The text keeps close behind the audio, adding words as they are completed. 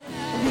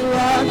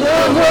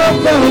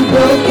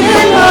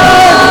broken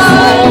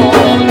heart,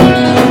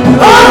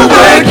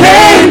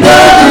 overcame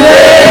the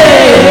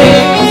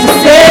grave to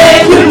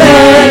save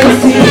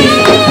humanity.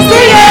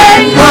 Sing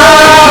it,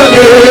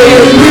 hallelujah,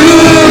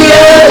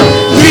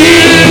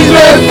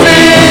 Jesus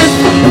is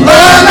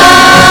alive.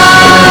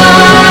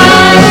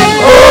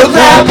 Oh,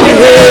 clap your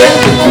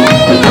hands,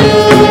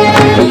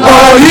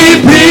 all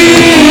ye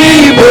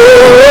people,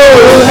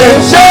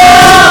 and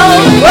shout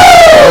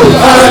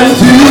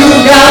unto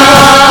God.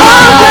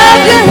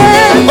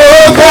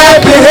 Oh,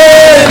 clap your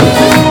hands,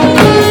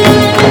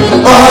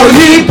 all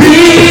ye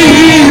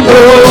people,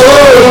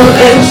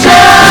 and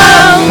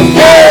shout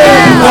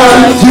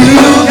unto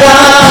God.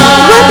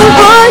 With the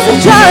voice of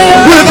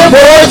triumph, with the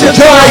voice of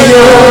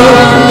triumph.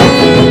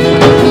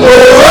 Oh,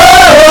 oh,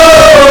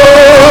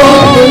 oh,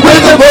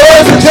 with the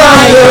voice of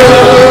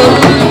triumph.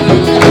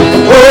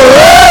 Oh,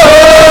 oh,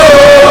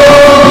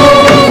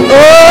 oh,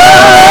 oh,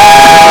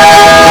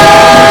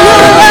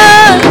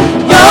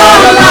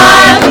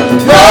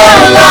 you're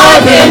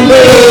alive in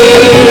me.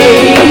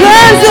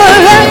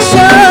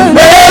 Resurrection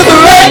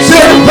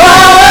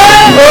power.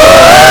 Oh,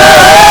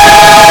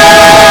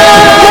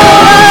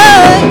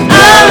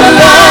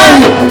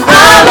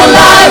 I'm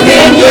alive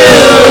in you.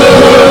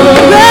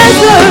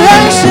 Resurrection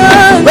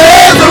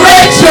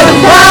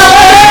power.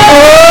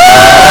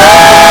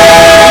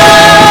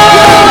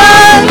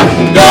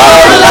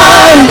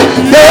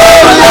 You're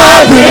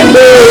alive in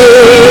me.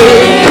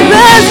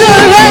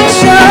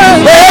 Resurrection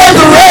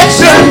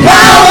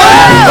power.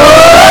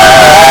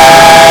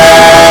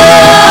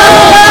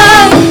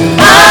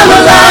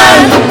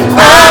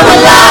 I'm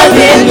alive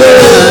in you.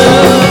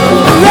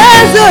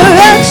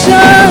 Resurrection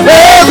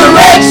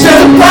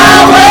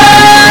power.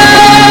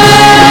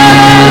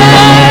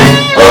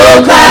 Oh,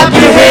 clap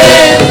your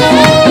hands,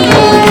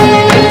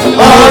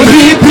 all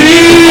ye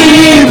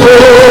people,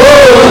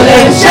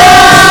 and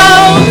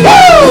shout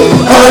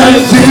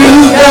unto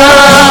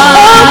God.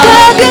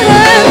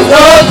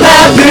 Oh,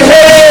 clap your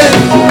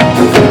hands,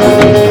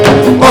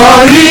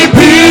 all ye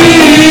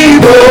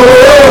people,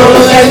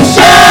 and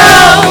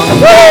shout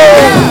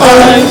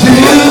unto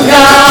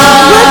God.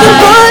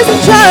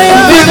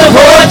 With the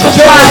voice of triumph. With the voice of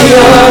triumph.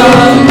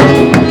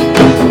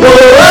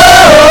 Oh,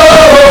 oh,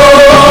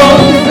 oh,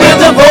 with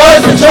the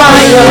voice of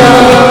triumph.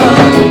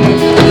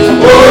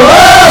 Oh,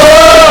 oh,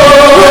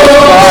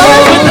 oh,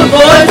 with the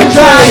voice of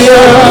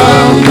triumph.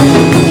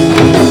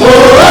 Oh,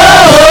 oh,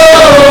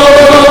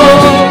 oh,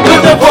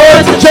 with the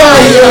voice of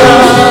triumph.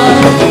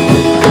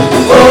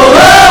 Oh,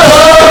 oh,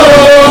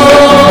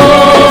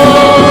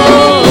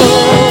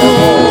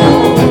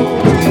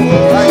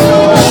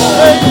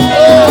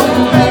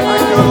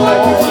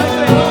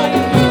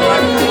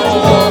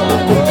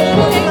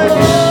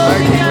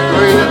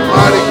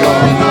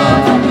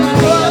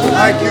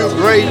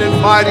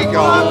 mighty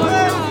God.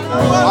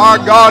 Our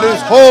God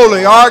is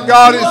holy. Our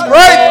God is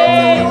great.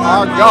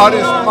 Our God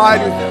is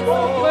mighty.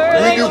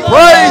 We do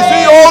praise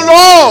thee, O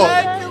Lord.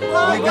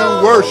 We do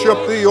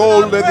worship thee, O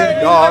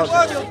living God.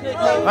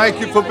 Thank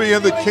you for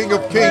being the King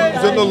of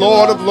kings and the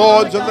Lord of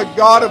lords and the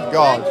God of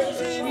gods.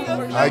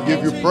 I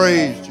give you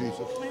praise,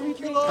 Jesus.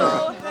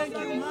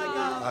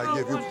 I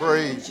give you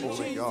praise,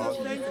 holy God.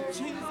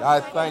 I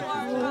thank you.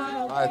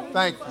 I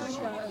thank you, Jesus.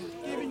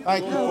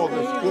 Thank you for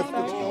this gift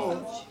of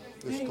God.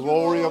 This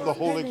glory of the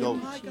Holy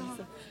Ghost.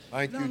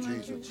 Thank you,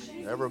 Jesus.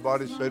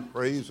 Everybody said,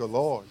 praise the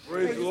Lord.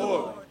 Praise the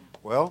Lord.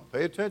 Well,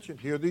 pay attention.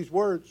 Hear these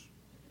words.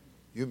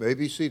 You may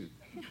be seated.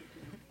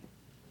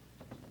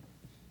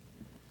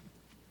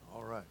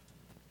 All right.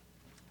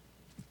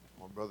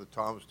 I want Brother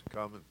Thomas to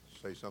come and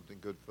say something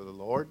good for the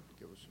Lord.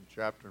 Give us some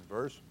chapter and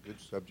verse, some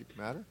good subject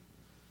matter.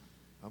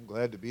 I'm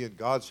glad to be in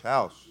God's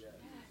house.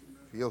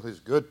 Feel his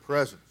good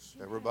presence.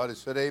 Everybody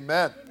said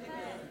amen.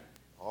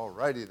 All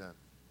righty then.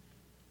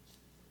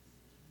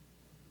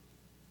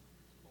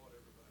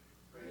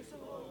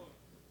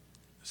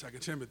 2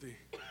 Timothy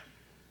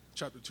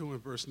chapter 2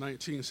 and verse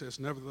 19 says,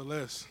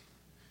 nevertheless,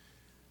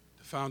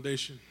 the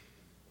foundation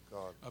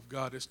of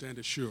God is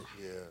standing sure.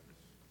 Yeah.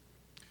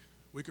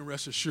 We can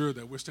rest assured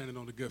that we're standing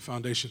on a good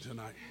foundation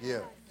tonight.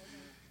 Yeah.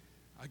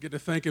 I get to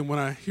thinking when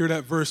I hear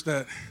that verse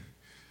that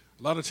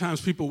a lot of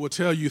times people will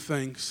tell you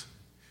things,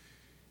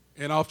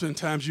 and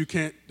oftentimes you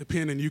can't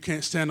depend and you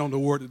can't stand on the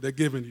word that they're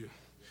giving you.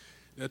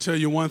 They'll tell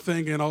you one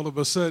thing, and all of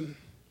a sudden,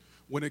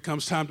 when it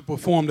comes time to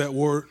perform that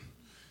word,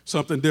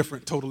 something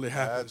different totally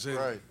happens. That's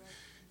right.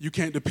 You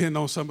can't depend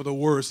on some of the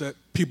words that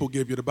people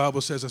give you. The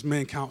Bible says as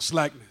men count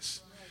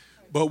slackness.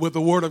 But with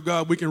the word of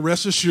God, we can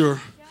rest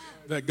assured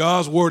that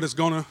God's word is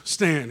going to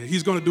stand.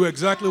 He's going to do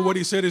exactly what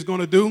he said he's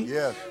going to do.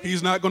 Yes.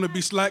 He's not going to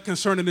be slack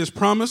concerning his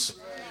promise.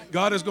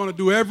 God is going to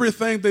do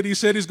everything that he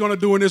said he's going to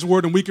do in his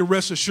word, and we can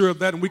rest assured of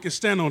that, and we can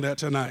stand on that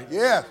tonight.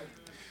 Yeah.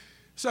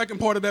 Second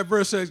part of that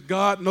verse says,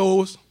 God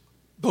knows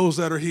those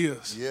that are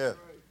his. Yeah.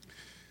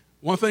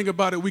 One thing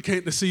about it, we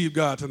can't deceive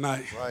God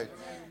tonight. Right.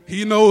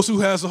 He knows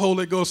who has the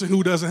Holy Ghost and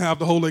who doesn't have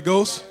the Holy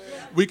Ghost.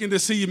 We can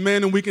deceive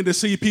men and we can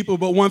deceive people,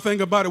 but one thing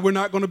about it, we're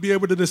not going to be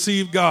able to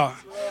deceive God.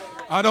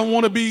 I don't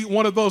want to be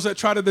one of those that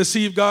try to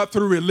deceive God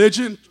through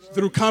religion,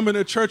 through coming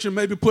to church and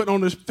maybe putting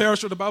on the fair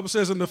show, the Bible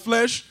says, in the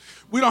flesh.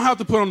 We don't have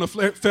to put on the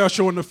fair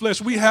show in the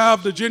flesh. We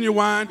have the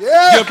genuine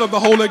gift of the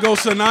Holy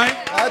Ghost tonight.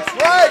 That's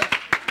right.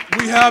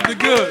 We have the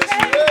goods.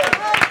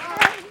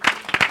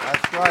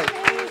 That's right.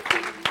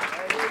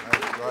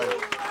 That's right.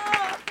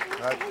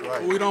 That's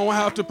right. We don't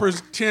have to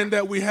pretend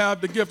that we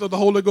have the gift of the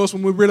Holy Ghost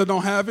when we really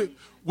don't have it.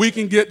 We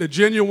can get the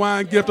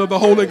genuine gift of the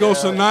Holy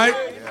Ghost tonight.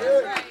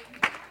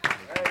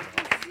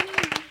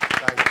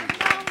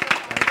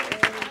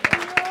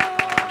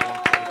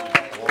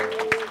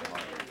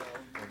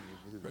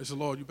 Praise the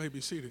Lord. You may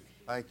be seated.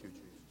 Thank you,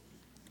 Jesus.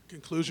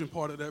 Conclusion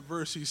part of that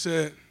verse, he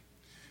said,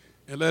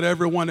 and let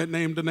everyone that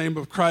named the name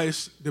of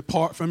Christ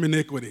depart from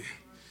iniquity.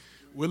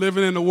 We're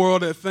living in a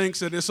world that thinks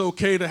that it's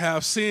okay to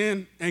have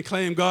sin and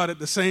claim God at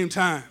the same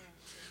time.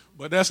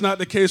 But that's not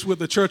the case with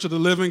the Church of the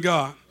Living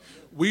God.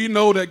 We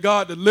know that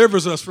God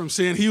delivers us from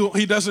sin.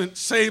 He doesn't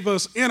save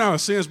us in our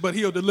sins, but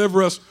he'll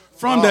deliver us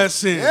from that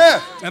sin.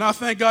 Yeah. And I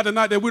thank God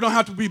tonight that we don't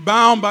have to be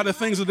bound by the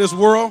things of this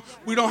world.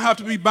 We don't have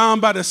to be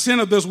bound by the sin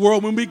of this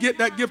world. When we get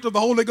that gift of the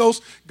Holy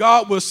Ghost,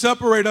 God will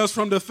separate us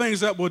from the things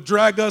that will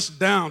drag us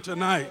down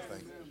tonight.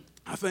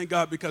 I thank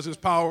God because his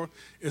power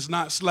is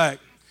not slack.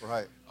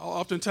 Right.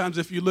 Oftentimes,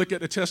 if you look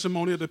at the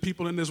testimony of the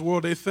people in this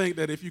world, they think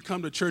that if you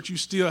come to church, you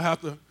still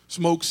have to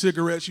smoke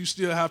cigarettes, you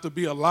still have to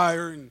be a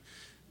liar. And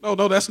no,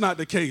 that's not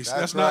the case.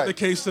 That's not the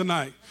case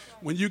tonight.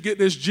 When you get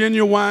this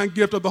genuine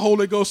gift of the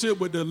Holy Ghost, it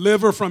would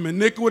deliver from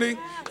iniquity.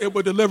 It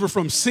would deliver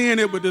from sin.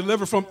 It would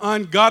deliver from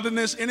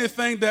ungodliness.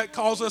 Anything that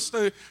causes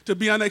us to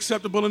be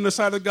unacceptable in the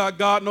sight of God,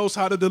 God knows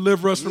how to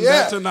deliver us from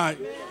that tonight.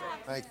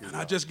 Thank you. And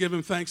I just give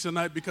him thanks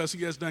tonight because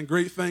he has done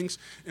great things.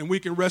 And we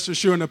can rest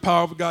assured in the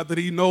power of God that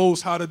he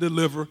knows how to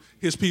deliver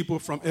his people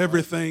from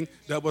everything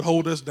that would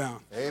hold us down.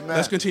 Amen.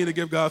 Let's continue to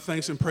give God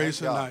thanks and praise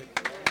tonight.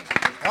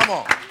 Come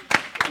on.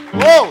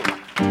 Whoa.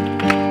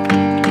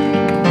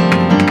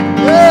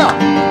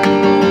 Yeah.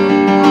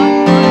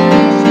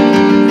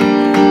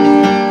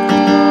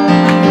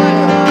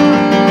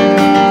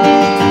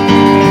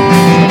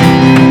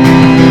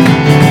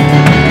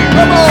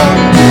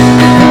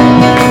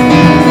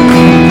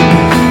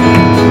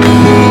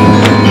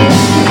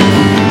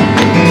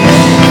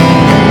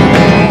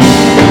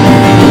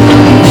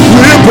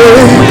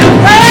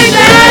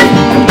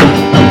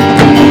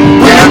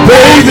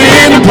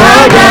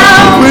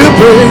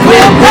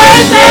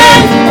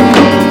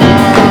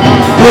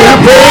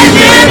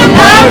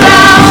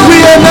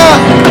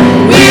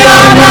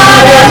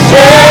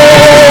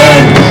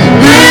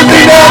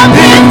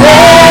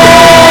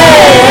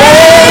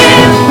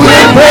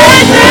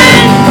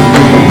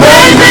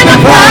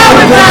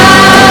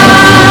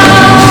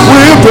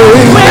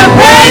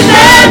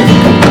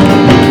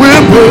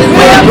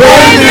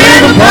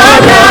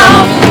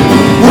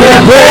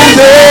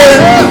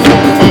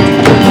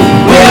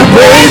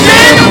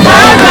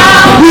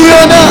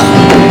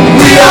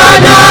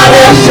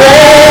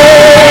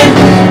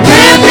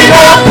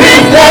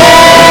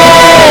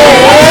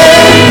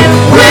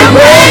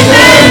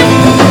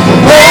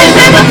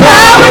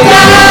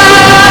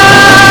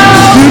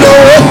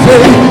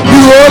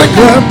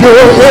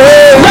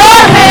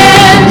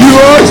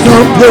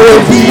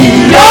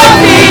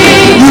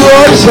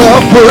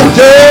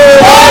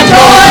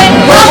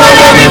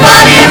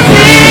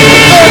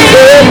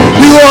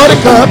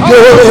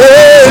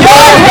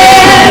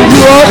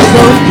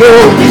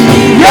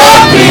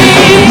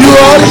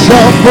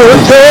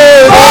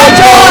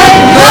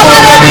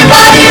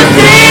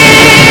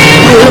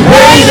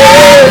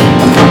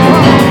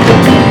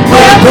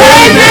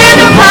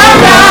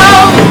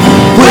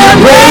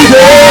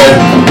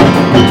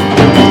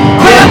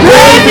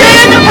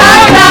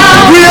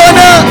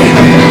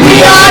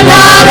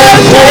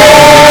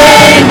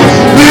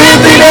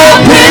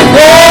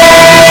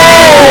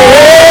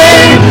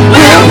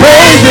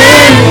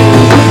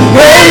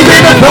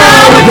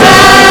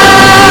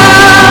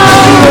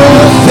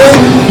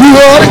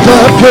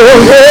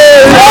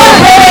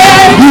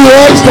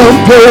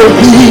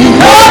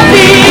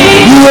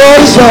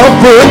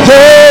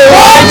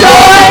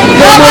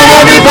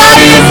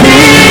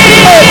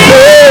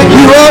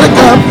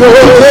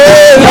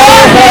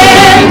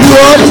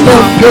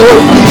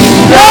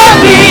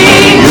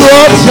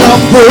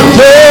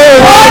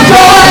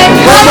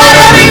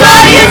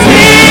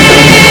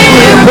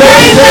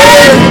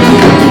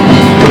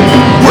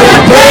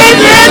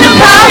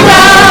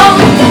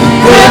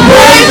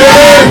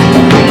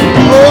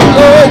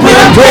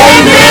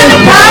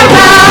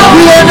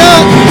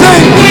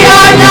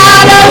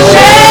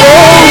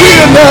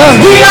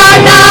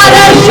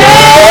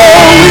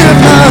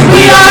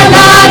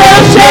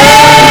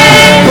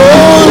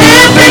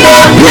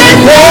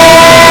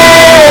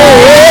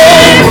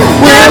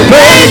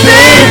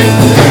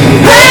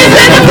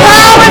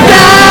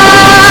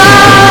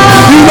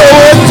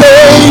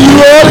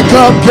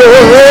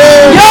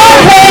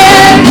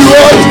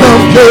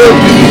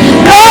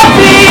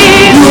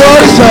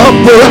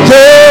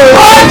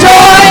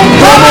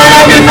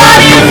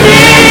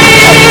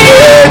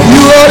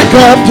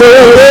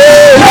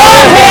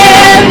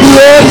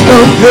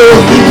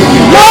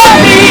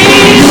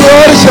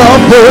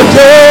 For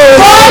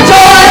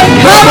joy.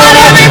 Come on,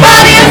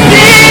 everybody, and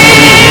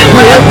sing.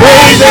 We're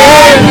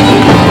praising.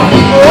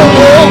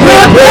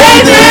 We're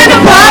praising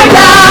the fire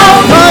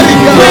down.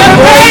 We're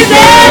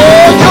praising.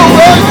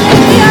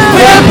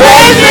 We're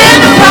praising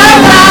the fire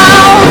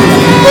down.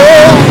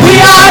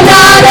 We are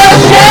not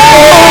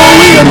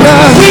ashamed.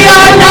 We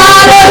are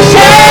not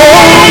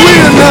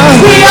ashamed.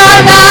 We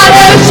are not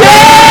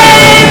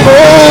ashamed.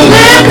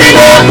 Lifting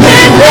up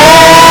His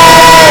name.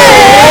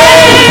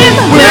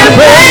 We're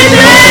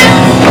praising,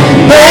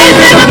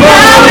 praising the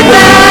power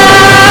down.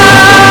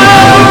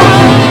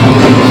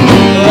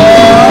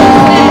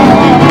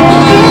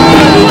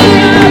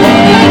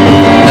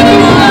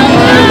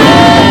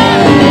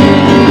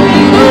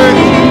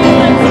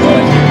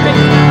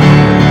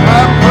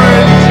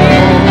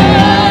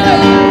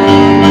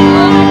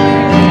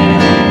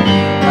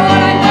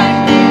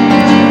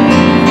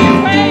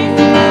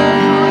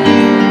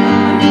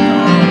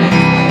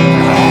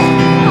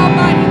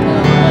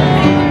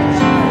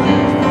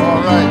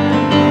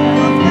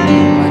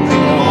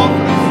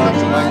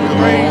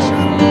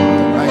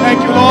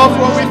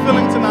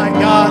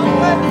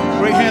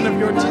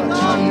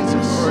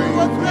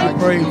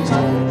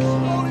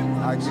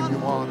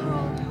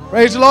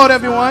 Praise the Lord,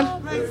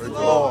 everyone. Praise the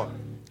Lord.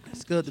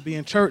 It's good to be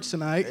in church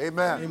tonight.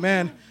 Amen.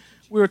 Amen.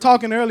 We were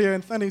talking earlier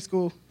in Sunday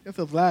school, if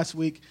it was last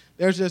week,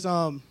 there's this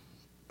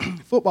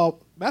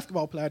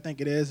basketball player, I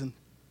think it is, and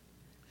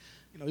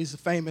he's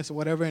famous or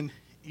whatever, and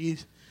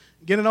he's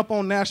getting up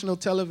on national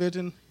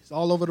television. He's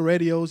all over the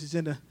radios. He's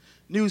in the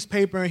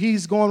newspaper, and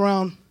he's going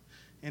around,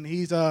 and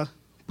he's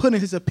putting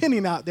his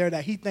opinion out there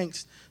that he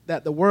thinks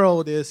that the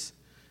world is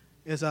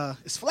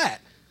flat,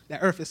 that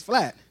Earth is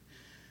flat.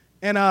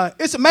 And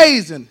it's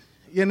amazing,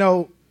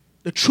 the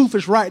truth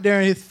is right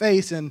there in his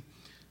face, and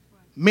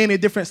many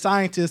different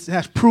scientists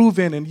have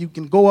proven, and you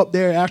can go up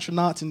there,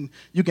 astronauts, and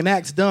you can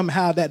ask them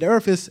how that the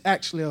Earth is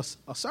actually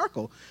a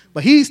circle.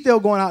 But he's still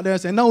going out there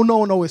and saying,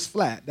 no, it's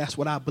flat. That's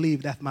what I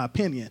believe. That's my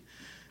opinion.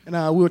 And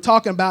we were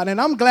talking about it,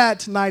 and I'm glad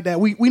tonight that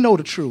we know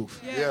the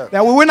truth,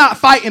 that we're not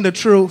fighting the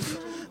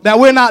truth, that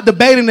we're not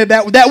debating it,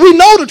 that we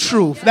know the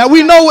truth, that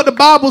we know what the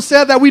Bible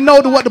said, that we know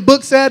what the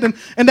book said, and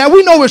that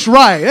we know it's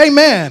right.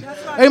 Amen.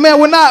 Amen.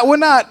 We're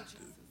not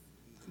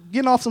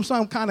getting off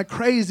some kind of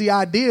crazy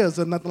ideas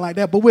or nothing like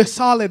that, but we're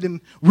solid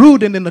and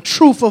rooted in the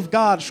truth of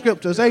God's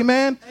scriptures.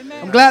 Amen.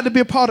 I'm glad to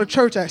be a part of a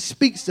church that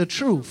speaks the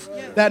truth,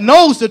 that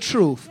knows the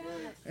truth.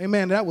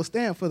 Amen. That will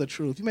stand for the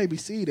truth. You may be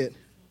seated.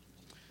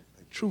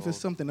 Truth is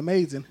something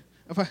amazing.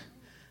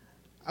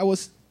 I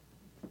was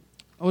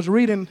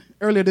reading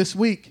earlier this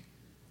week,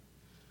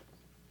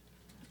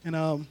 and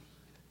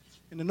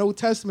in the New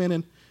Testament,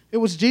 and it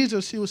was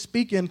Jesus. He was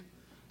speaking.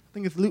 I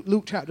think it's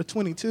Luke chapter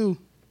 22,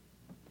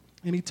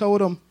 and he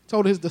told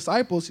his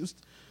disciples,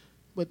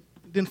 but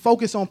then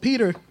focus on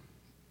Peter.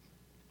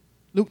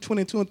 Luke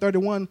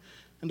 22:31,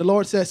 and the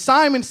Lord said,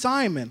 "Simon,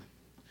 Simon,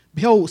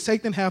 behold,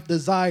 Satan hath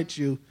desired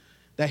you,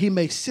 that he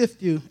may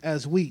sift you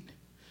as wheat."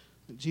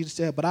 And Jesus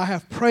said, "But I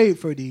have prayed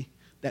for thee,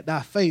 that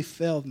thy faith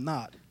fail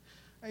not."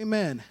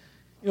 Amen.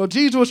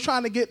 Jesus was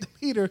trying to get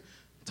Peter,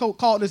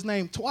 called his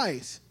name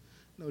twice.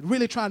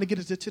 Really trying to get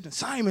his attention.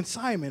 "Simon,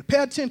 Simon, pay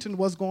attention to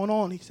what's going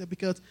on." He said,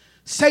 "Because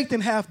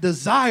Satan hath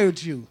desired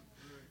you.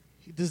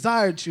 He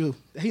desired you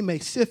that he may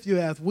sift you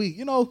as wheat."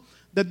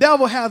 The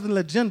devil has an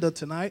agenda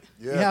tonight.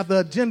 Yeah. He has the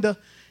agenda.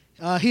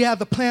 He has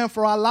a plan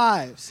for our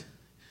lives.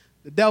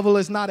 The devil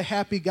is not a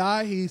happy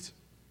guy. He's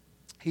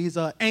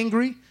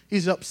angry.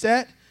 He's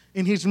upset.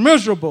 And he's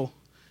miserable.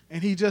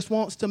 And he just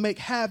wants to make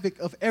havoc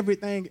of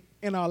everything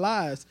in our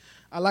lives.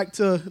 I like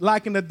to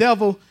liken the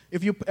devil,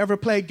 if you ever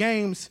play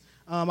games.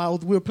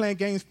 We were playing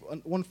games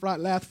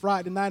last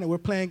Friday night, and we were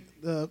playing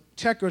the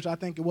checkers, I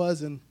think it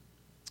was, and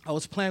I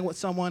was playing with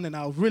someone, and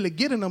I was really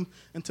getting them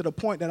into the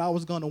point that I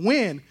was going to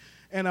win.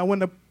 And when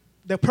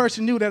the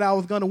person knew that I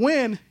was going to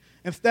win,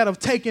 instead of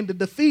taking the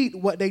defeat,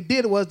 what they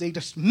did was they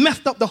just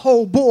messed up the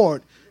whole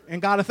board and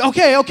got us,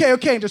 okay,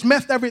 and just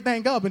messed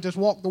everything up and just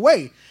walked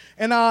away.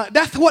 And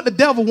that's what the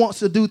devil wants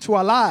to do to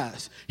our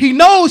lives. He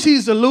knows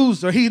he's a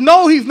loser. He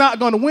knows he's not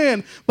going to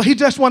win, but he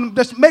just wants to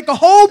just make a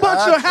whole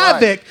bunch of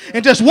havoc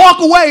and just walk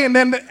away, and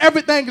then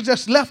everything is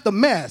just left a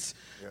mess.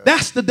 Yeah.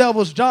 That's the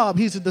devil's job.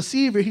 He's a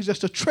deceiver. He's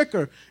just a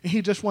tricker, and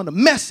he just wants to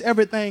mess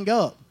everything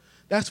up.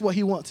 That's what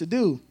he wants to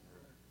do.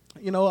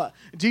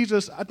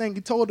 Jesus, I think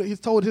he told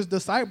his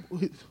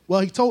disciples,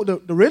 he told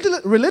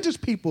the religious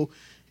people,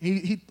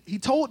 he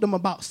told them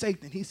about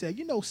Satan. He said,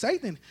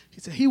 Satan,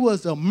 he said he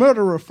was a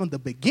murderer from the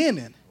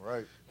beginning.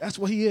 Right. That's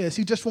what he is.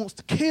 He just wants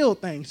to kill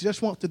things. He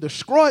just wants to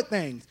destroy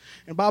things.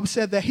 And Bible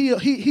said that he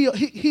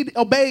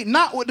obeyed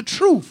not with the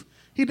truth.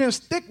 He didn't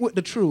stick with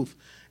the truth.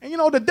 And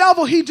the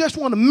devil, he just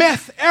want to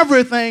mess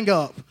everything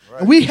up.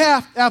 Right. And we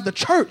have the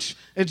church,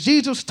 as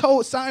Jesus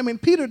told Simon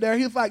Peter there,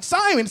 he was like,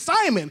 "Simon,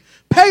 Simon,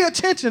 pay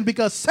attention,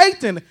 because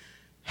Satan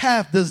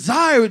hath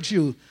desired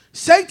you."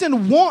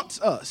 Satan wants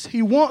us.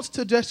 He wants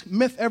to just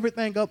mess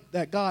everything up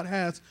that God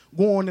has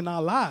going in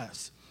our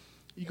lives.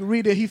 You can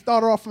read it. He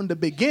started off from the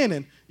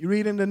beginning. You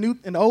read in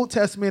the Old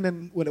Testament,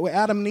 and with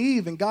Adam and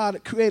Eve, and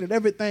God created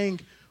everything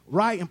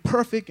right and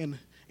perfect and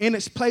in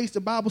its place.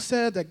 The Bible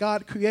said that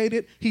God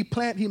created. He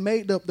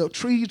made the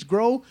trees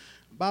grow.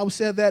 The Bible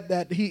said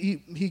that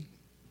he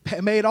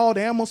made all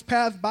the animals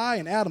pass by,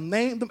 and Adam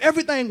named them.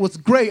 Everything was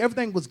great.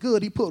 Everything was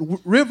good. He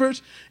put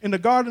rivers in the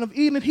Garden of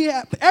Eden. He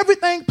had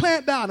everything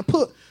planted down and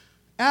put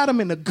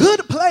Adam in a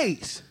good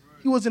place.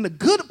 He was in a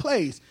good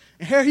place.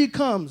 And here he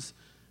comes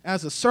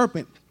as a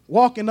serpent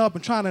walking up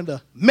and trying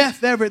to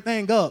mess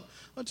everything up.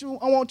 But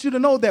I want you to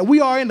know that we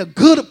are in a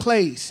good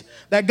place,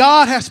 that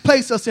God has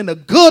placed us in a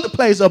good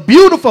place, a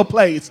beautiful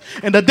place.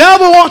 And the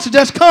devil wants to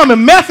just come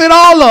and mess it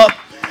all up.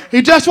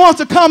 He just wants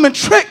to come and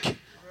trick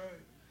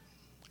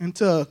and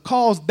to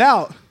cause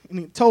doubt. And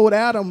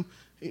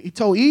he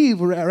told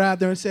Eve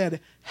rather, and said,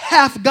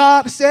 hath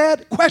God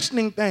said?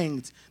 Questioning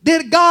things.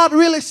 Did God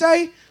really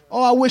say?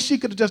 Oh, I wish she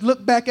could have just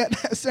looked back at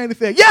that saying and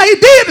said, yeah, he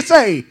did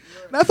say.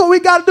 That's what we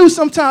got to do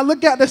sometimes.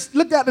 Look at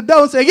the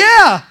devil and say,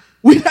 yeah,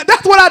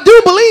 that's what I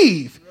do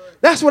believe.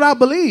 That's what I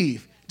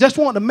believe. Just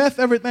want to mess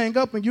everything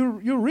up. And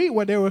you read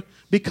where they were,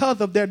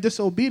 because of their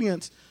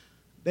disobedience,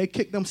 they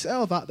kicked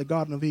themselves out the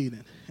Garden of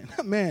Eden.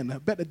 And man, I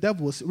bet the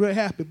devil was real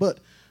happy. But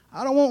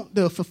I don't want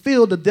to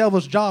fulfill the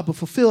devil's job or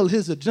fulfill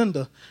his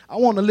agenda. I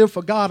want to live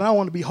for God. I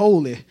want to be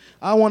holy.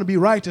 I want to be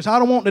righteous. I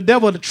don't want the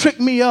devil to trick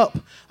me up.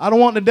 I don't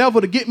want the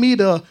devil to get me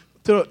to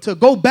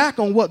go back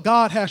on what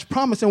God has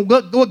promised and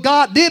what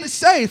God did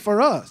say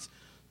for us.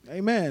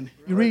 Amen.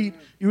 You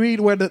read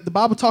where the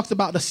Bible talks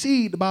about the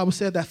seed. The Bible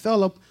said that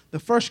fell up. The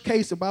first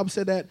case, the Bible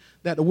said that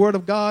the word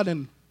of God,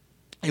 and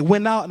it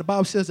went out, and the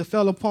Bible says it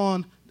fell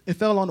on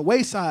the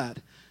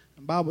wayside.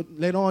 Bible,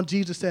 later on,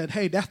 Jesus said,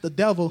 hey, that's the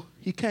devil.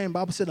 He came.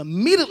 Bible said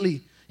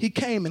immediately he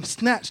came and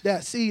snatched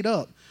that seed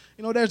up.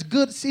 You know, there's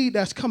good seed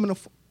that's coming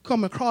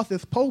across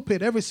this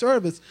pulpit every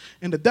service,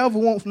 and the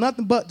devil wants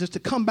nothing but just to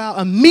come out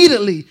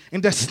immediately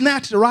and just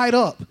snatch it right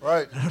up.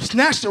 Right.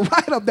 Snatch it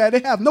right up there. They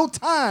have no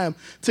time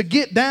to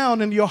get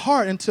down in your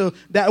heart until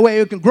that way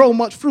it can grow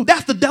much fruit.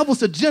 That's the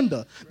devil's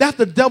agenda. That's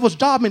the devil's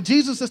job. And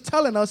Jesus is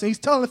telling us, and he's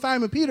telling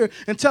Simon Peter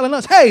and telling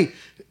us, hey,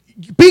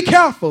 be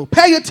careful.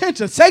 Pay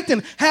attention.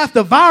 Satan has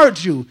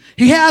devoured you.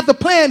 He has a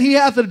plan. He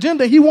has an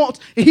agenda.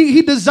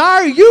 He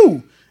desires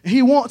you. And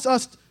he wants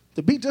us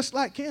to be just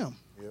like him.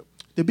 Yep.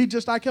 To be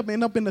just like him,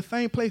 end up in the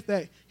same place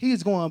that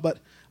he's going. But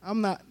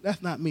I'm not.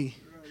 That's not me.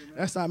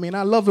 That's not me. And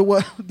I love it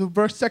what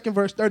the second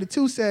verse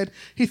 32 said.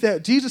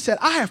 Jesus said,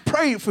 I have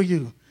prayed for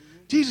you.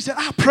 Jesus said,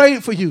 I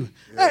prayed for you.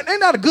 Yeah. Ain't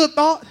that a good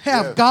thought?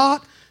 Have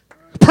God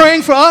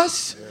praying for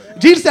us. Yeah.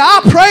 Jesus said,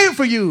 I prayed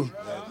for you.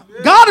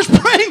 God is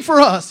praying for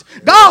us.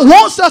 God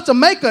wants us to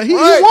make it. He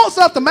wants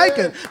us to make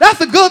it. That's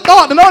a good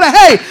thought, to know that,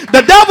 hey,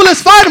 the devil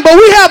is fighting, but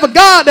we have a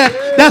God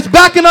that's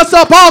backing us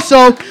up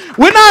also.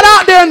 We're not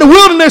out there in the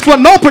wilderness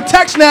with no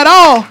protection at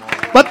all.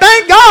 But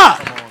thank God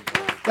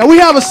that we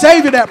have a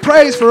Savior that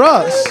prays for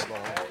us.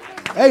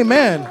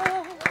 Amen.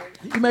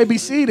 You may be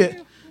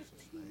seated.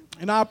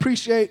 And I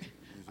appreciate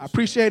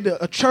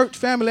a church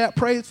family that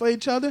prays for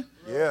each other.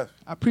 Yes.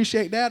 I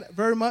appreciate that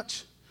very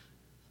much.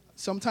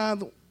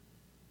 Sometimes,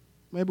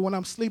 maybe when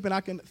I'm sleeping,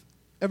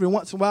 every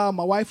once in a while,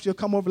 my wife, she'll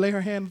come over, lay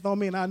her hands on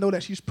me, and I know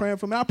that she's praying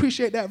for me. I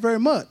appreciate that very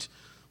much.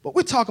 But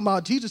we're talking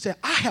about Jesus said,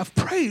 I have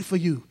prayed for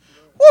you.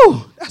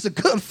 Woo, that's a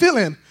good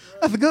feeling.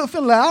 That's a good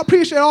feeling. Like, I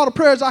appreciate all the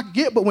prayers I can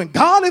get, but when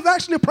God is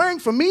actually praying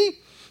for me,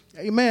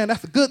 amen,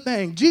 that's a good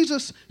thing.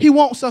 Jesus, he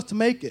wants us to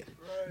make it.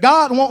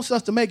 God wants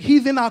us to make it.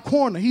 He's in our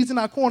corner. He's in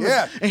our corner.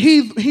 Yeah. And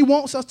he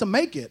wants us to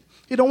make it.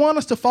 He don't want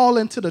us to fall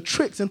into the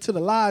tricks, into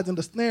the lies, and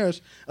the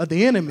snares of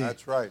the enemy.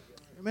 That's right.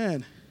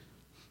 Amen.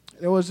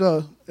 There was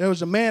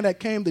a man that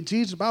came to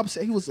Jesus. The Bible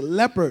said he was a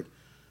leopard.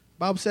 The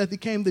Bible says he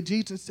came to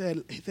Jesus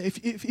and said,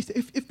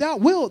 if thou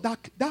wilt,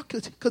 thou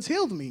could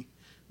heal me.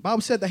 The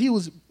Bible said that he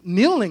was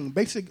kneeling,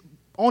 basically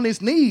on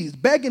his knees,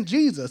 begging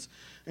Jesus.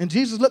 And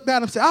Jesus looked at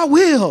him and said, I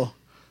will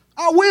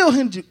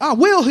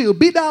heal.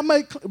 Be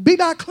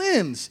thou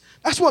cleansed.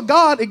 That's what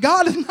God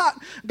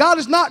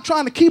is not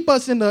trying to keep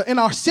us in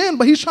our sin,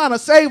 but he's trying to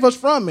save us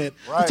from it.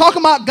 Right. I'm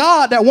talking about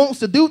God that wants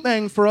to do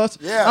things for us.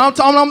 Yeah.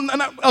 I'm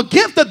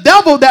against the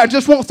devil that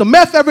just wants to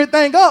mess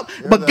everything up.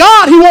 But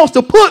God, he wants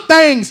to put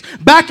things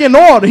back in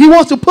order. He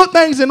wants to put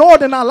things in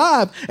order in our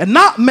lives and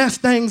not mess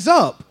things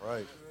up.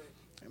 Right.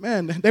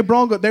 Man, they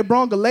brought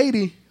a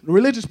lady. The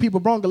religious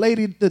people brought a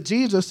lady to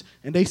Jesus,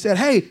 and they said,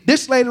 hey,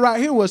 this lady right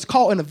here was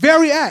caught in the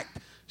very act.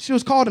 She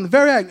was caught in the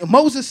very act.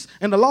 Moses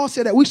and the law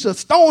said that we should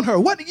stone her.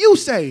 What do you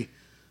say?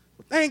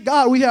 Thank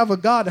God we have a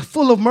God that's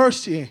full of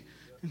mercy.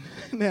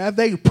 And as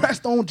they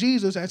pressed on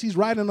Jesus, as he's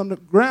riding on the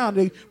ground,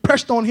 they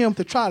pressed on him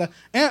to try to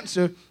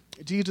answer.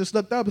 Jesus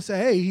looked up and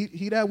said, hey,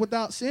 he that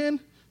without sin,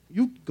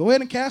 you go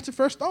ahead and cast the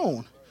first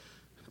stone.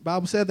 The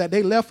Bible said that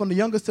they left from the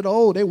youngest to the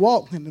old. They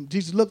walked, and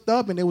Jesus looked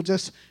up, and it was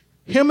just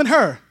him and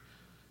her.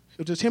 It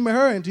was just him and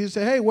her, and Jesus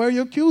said, hey, where are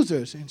your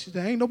accusers? And she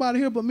said, ain't nobody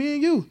here but me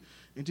and you.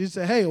 And Jesus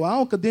said, hey, well, I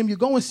don't condemn you.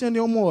 Go and sin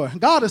no more.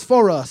 God is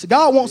for us.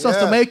 God wants us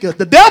to make it.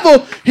 The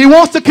devil, he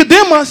wants to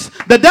condemn us.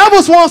 The devil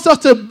wants us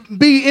to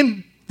be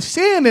in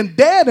sin and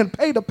dead and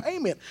pay the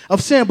payment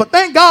of sin. But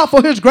thank God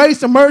for his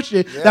grace and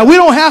mercy that we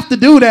don't have to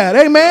do that.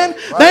 Amen.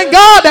 Right. Thank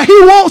God that he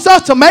wants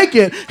us to make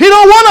it. He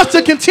don't want us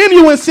to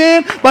continue in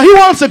sin, but he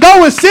wants to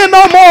go and sin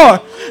no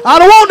more. I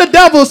don't want the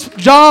devil's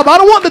job. I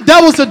don't want the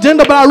devil's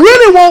agenda, but I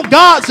really want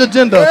God's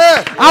agenda.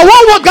 I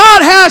want what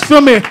God has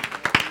for me.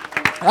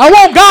 I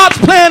want God's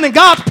plan and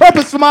God's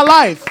purpose for my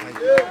life.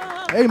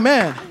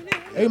 Amen.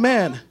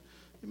 Amen.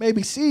 You may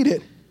be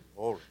seated.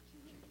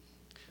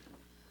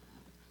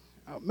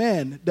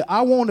 Man,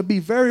 I want to be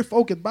very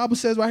focused. The Bible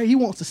says right here, he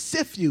wants to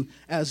sift you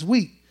as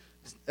wheat.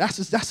 That's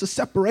a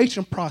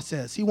separation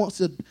process. He wants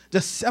to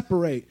just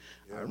separate.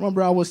 I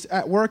remember I was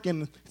at work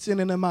and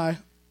sitting in my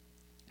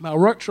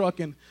work truck,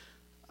 and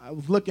I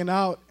was looking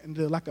out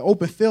into like an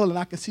open field, and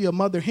I could see a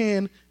mother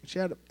hen, and she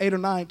had 8 or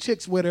 9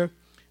 chicks with her,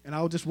 and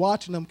I was just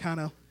watching them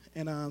kind of,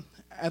 and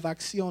as I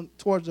could see on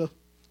towards the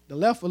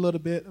left a little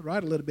bit,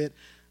 right a little bit,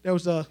 there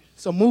was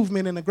some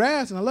movement in the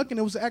grass, and I looked, and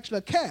it was actually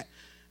a cat.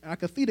 And I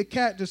could see the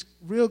cat just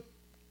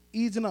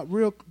easing up,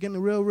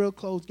 getting real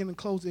close, getting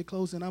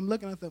closer, and I'm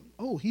looking at them.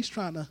 Oh, he's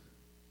trying to,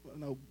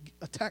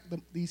 attack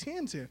these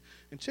hens here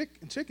and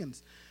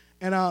chickens.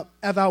 And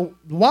as I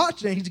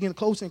watched it, he's getting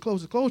closer and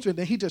closer, and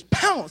then he just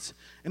pounced.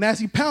 And as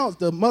he pounced,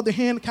 the mother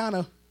hen kind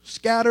of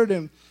scattered,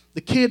 and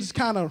the chickens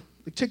kind of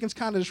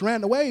just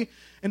ran away.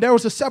 And there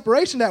was a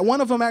separation that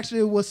one of them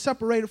actually was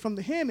separated from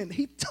the hen, and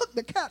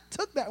the cat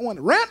took that one,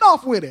 ran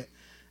off with it.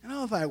 And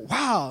I was like,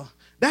 wow.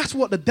 That's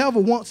what the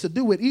devil wants to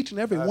do with each and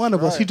every one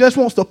of us. He just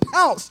wants to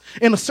pounce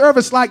in a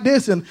service like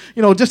this and,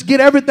 just get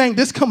everything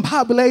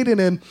discombobulated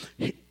and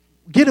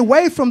get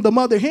away from the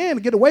mother hen,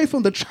 get away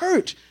from the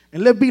church,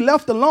 and be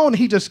left alone. And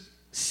he just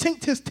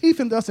sinks his teeth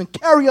into us and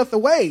carry us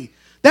away.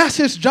 That's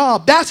his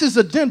job. That's his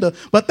agenda.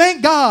 But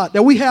thank God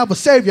that we have a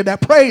Savior that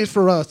prays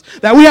for us,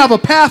 that we have a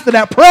pastor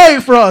that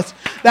prays for us,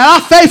 that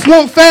our faith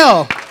won't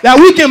fail, that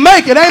we can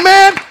make it.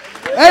 Amen?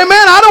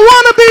 Amen. I don't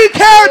want to be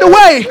carried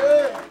away.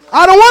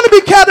 I don't want to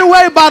be carried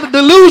away by the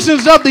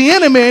delusions of the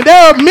enemy. And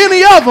there are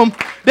many of them.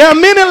 There are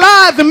many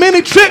lies and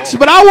many tricks,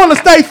 but I want to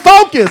stay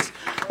focused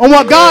on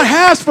what God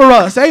has for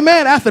us.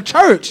 Amen. As a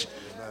church,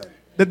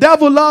 the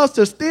devil loves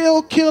to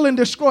steal, kill, and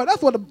destroy.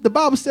 That's what the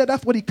Bible said.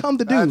 That's what he come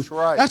to do. That's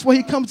right. That's what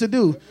he comes to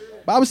do.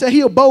 The Bible said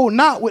he abode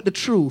not with the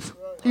truth.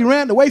 He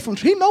ran away from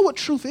truth. He knows what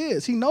truth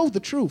is. He knows the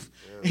truth.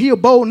 And he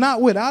abode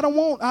not with it. I don't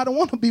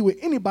want to be with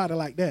anybody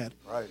like that.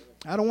 Right.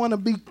 I don't want to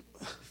be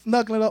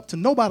snuggling up to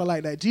nobody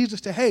like that. Jesus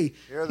said, hey,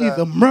 he's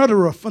a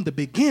murderer from the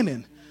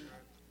beginning.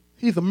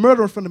 He's a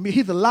murderer from the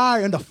beginning. He's a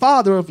liar and the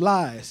father of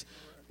lies.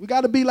 We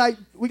got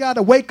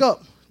to wake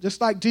up,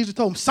 just like Jesus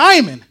told him,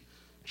 Simon,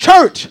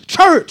 church,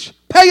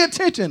 pay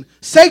attention.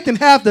 Satan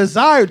has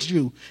desired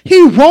you.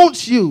 He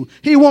wants you.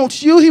 He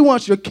wants you. He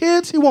wants your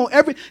kids. He wants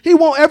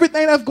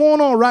everything that's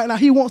going on right now.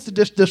 He wants to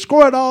just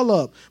destroy it all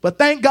up. But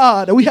thank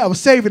God that we have a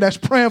Savior that's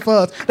praying for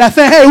us, that's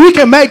saying, hey, we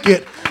can make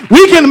it.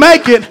 We can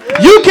make it.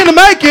 You can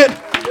make it.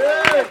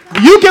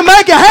 You can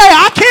make it. Hey,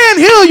 I can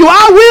heal you.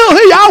 I will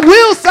heal you. I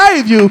will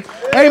save you.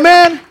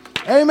 Amen.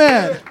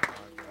 Amen.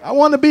 I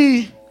want to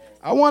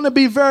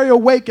be very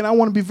awake, and I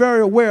want to be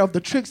very aware of the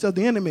tricks of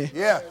the enemy.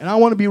 Yeah. And I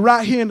want to be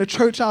right here in the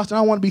church house, and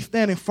I want to be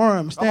standing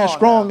firm, stand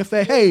strong, and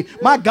say, hey,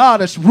 my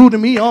God is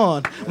rooting me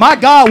on. My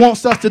God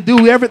wants us to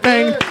do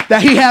everything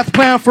that he has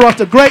planned for us,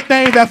 the great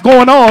things that's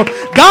going on.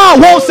 God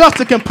wants us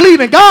to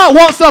complete, and God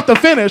wants us to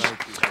finish.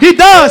 He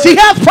does. He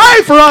has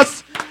prayed for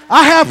us.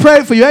 I have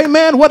prayed for you.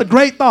 Amen. What a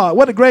great thought.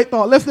 What a great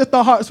thought. Let's lift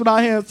our hearts with our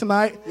hands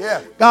tonight.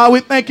 Yeah. God,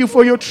 we thank you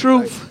for your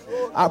truth.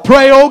 I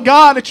pray, oh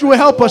God, that you will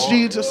help us,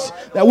 Jesus,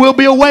 that we'll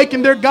be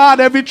awakened, dear God,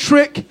 every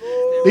trick,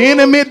 the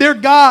enemy, dear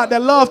God,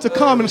 that loves to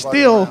come and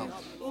steal,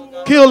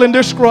 kill, and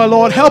destroy,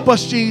 Lord. Help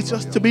us,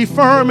 Jesus, to be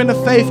firm in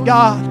the faith,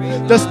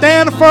 God, to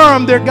stand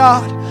firm, dear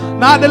God,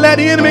 not to let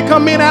the enemy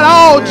come in at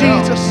all,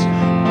 Jesus.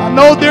 I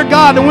know, dear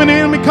God, that when the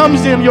enemy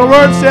comes in, your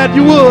word said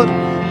you would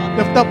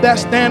lift up that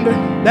standard,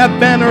 that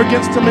banner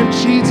against him in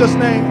Jesus'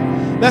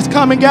 name. Let's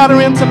come and gather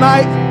in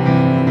tonight.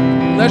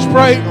 Let's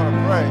pray.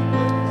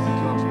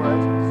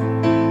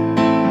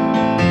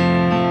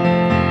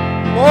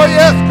 Oh,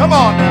 yes, come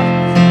on now.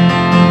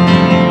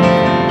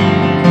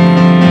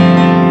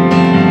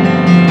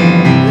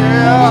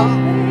 Yeah.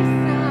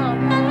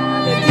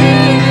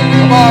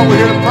 Come on, we're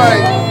here to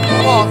pray.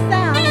 Come on.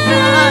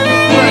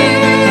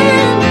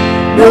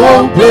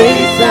 No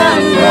place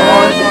I'd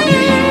rather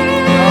be.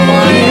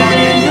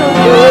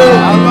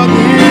 I love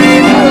you.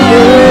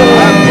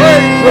 I pray.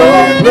 No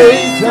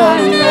place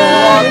I'd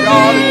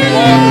rather be.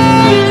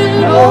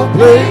 No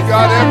place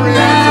got every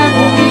answer.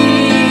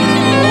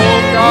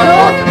 Oh, God,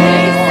 no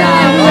place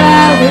I'd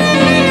rather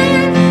be.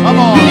 Come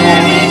on.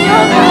 Here in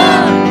your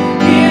love.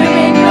 Here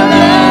in your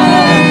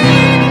love.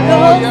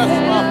 No place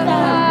I'd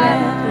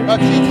rather be.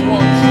 Touch each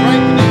one.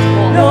 Strengthen each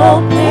one.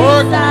 No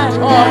place I'd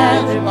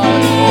rather be.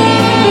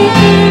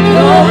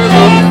 No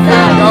place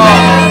I'd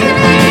rather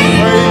be.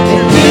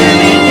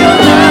 Here in your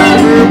love.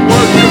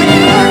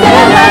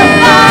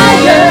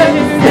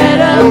 Set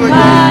a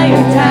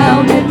fire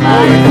down in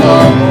my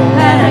soul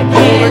that I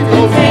can't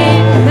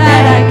contain,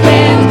 that I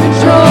can't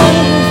control.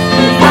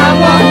 I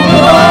want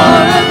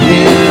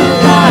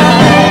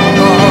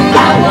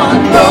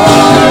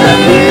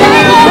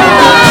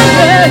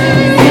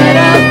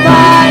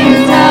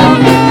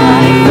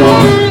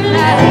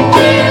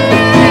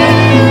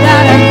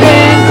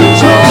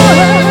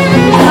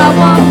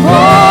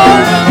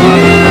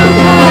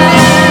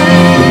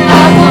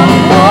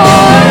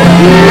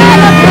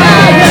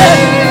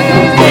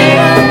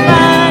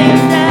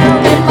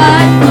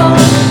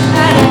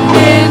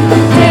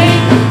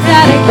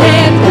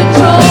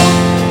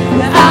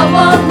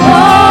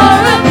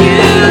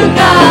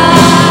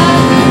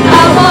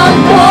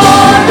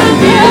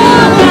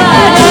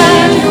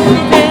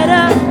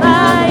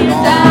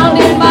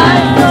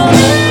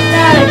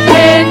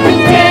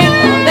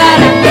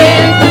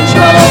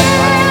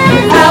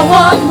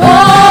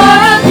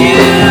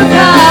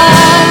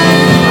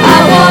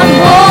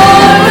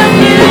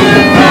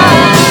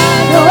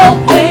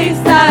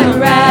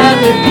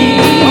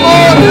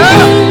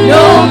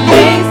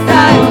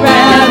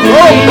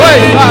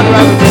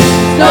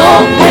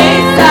no pain.